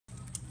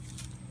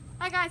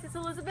Hi guys, it's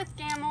Elizabeth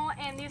Gammill,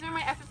 and these are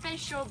my FFA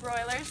show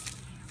broilers.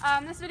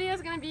 This video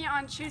is going to be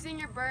on choosing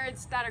your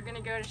birds that are going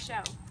to go to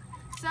show.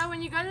 So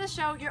when you go to the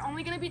show, you're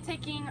only going to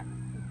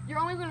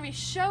be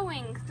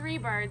showing 3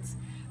 birds,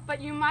 but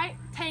you might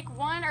take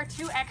 1 or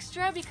 2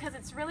 extra because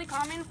it's really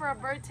common for a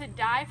bird to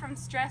die from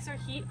stress or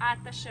heat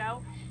at the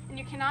show, and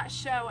you cannot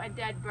show a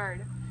dead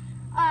bird.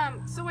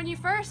 So when you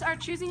first are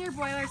choosing your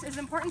broilers, it's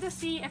important to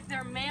see if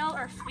they're male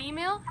or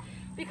female,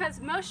 because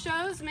most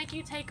shows make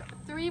you take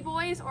 3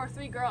 boys or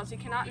 3 girls. You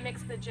cannot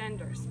mix the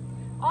genders.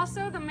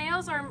 Also, the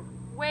males are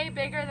way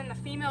bigger than the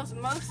females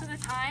most of the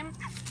time,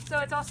 so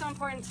it's also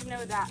important to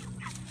know that.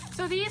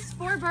 So these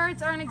 4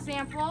 birds are an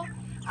example.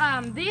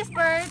 These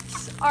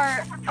birds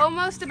are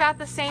almost about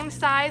the same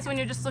size when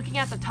you're just looking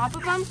at the top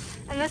of them,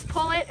 and this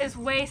pullet is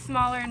way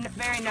smaller and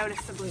very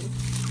noticeably.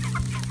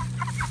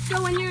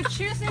 So when you're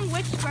choosing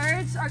which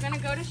birds are going to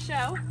go to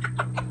show,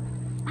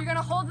 you're going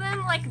to hold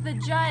them like the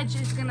judge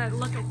is going to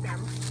look at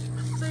them.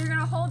 So you're going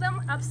to hold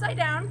them upside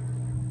down.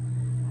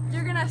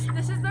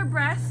 This is their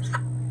breast.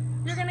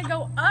 You're going to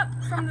go up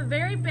from the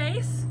very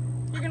base.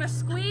 You're going to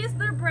squeeze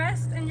their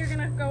breast and you're going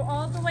to go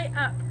all the way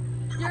up.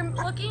 You're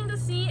looking to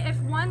see if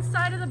one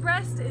side of the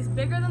breast is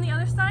bigger than the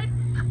other side.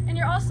 And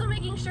you're also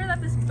making sure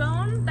that this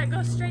bone that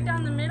goes straight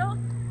down the middle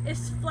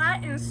is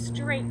flat and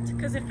straight.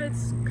 Because if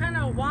it's kind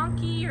of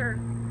wonky or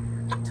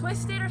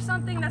twisted or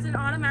something, that's an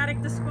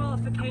automatic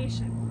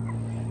disqualification.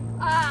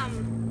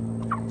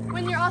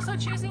 When you're also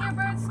choosing your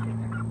birds,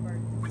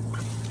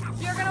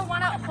 you're going to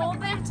want to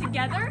hold them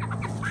together,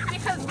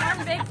 because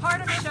one big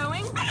part of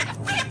showing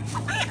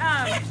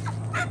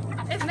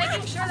is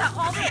making sure that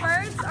all the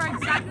birds are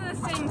exactly the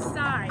same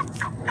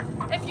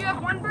size. If you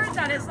have one bird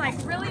that is like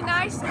really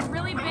nice and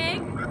really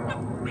big,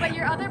 but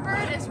your other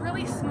bird is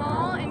really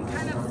small and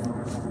kind of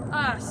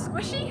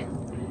squishy,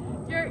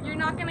 you're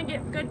not going to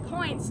get good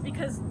points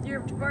because your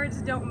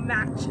birds don't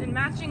match, and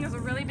matching is a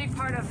really big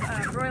part of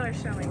broiler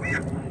showing.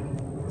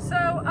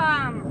 So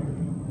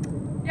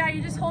yeah,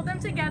 you just hold them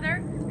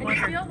together and you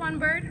feel one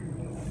bird,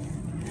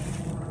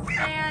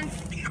 and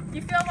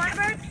you feel one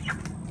bird,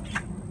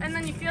 and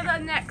then you feel the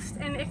next,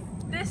 and if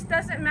this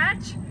doesn't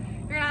match,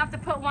 you're going to have to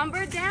put one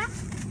bird down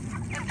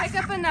and pick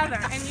up another,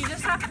 and you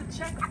just have to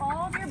check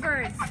all of your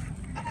birds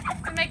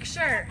to make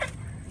sure.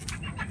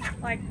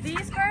 Like,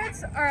 these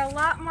birds are a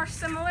lot more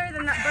similar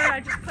than that bird I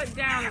just put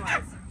down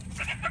was.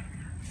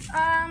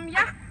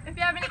 Yeah, if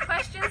you have any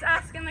questions,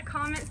 ask in the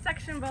comment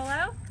section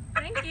below.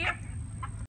 Thank you.